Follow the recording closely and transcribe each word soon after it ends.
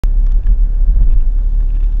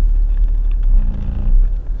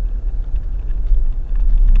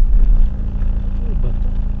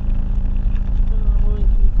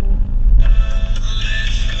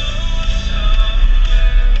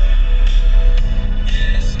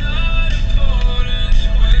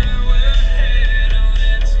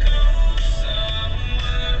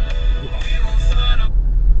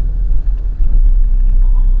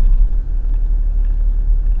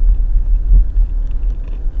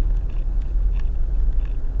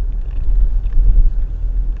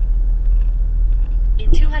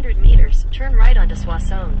Turn right onto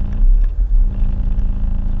Swasson.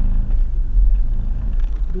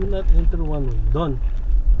 Do not enter one way. Doon.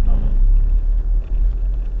 Okay.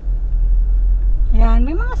 Yan,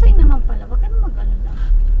 may mga sign naman pala. Huwag ka na mag-alala.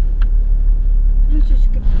 Anong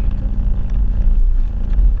susikip dito?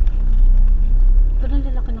 Pero ang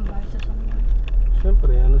lalaki ng bahay sa Samuel.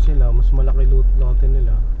 Siyempre, ano sila, mas malaki lote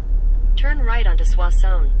nila. Turn right onto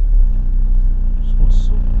Swasson.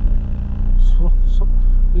 So,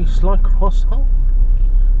 it's like Croissant.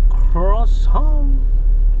 Croissant.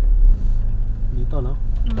 Dito, no?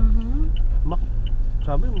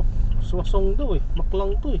 Sabi, Swasson daw eh.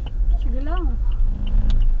 Maclang to eh. Sige lang.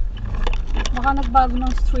 Baka nagbago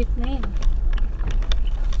ng street name.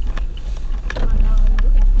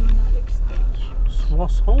 Manal Extension.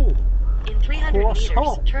 Swasson. In 300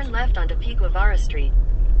 meters, turn left onto Guevara Street.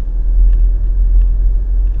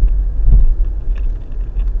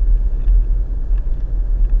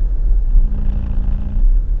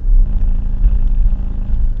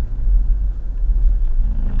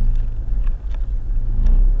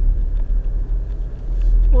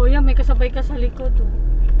 Oh, yan, may kasabay ka sa likod, oh.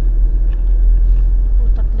 Oh,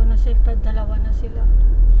 tatlo na sila, dalawa na sila.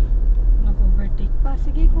 Nag-overtake pa.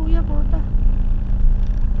 Sige, kuya, puta.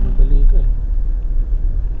 Madali ka eh.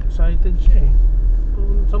 Excited siya eh.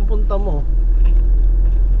 Saan punta mo?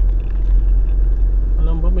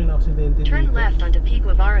 Alam ba may na-aksidente dito? Turn left onto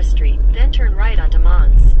Guevara Street, then turn right onto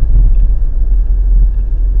Mons.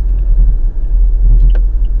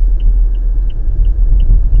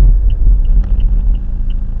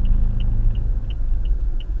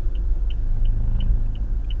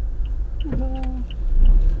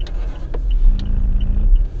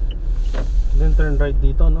 Then turn right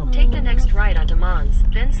dito, no? Take the next right onto Mons,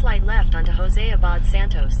 then slide left onto Jose Abad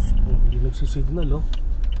Santos. Oh, hindi nagsisignal, oh.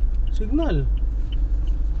 Signal.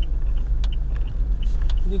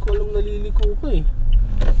 Hindi ko alam naliliko ka eh.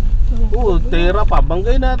 Oh, Terra pa.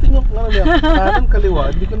 Banggay natin yung kanan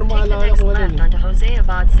kaliwa. Hindi ko na Take the maalala next kung ano left eh. onto Jose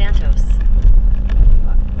Abad Santos.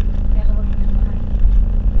 Pero wag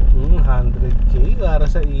na 100k para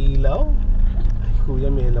sa ilaw. Ay,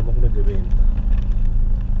 kuya, may alam ako nagbebenta.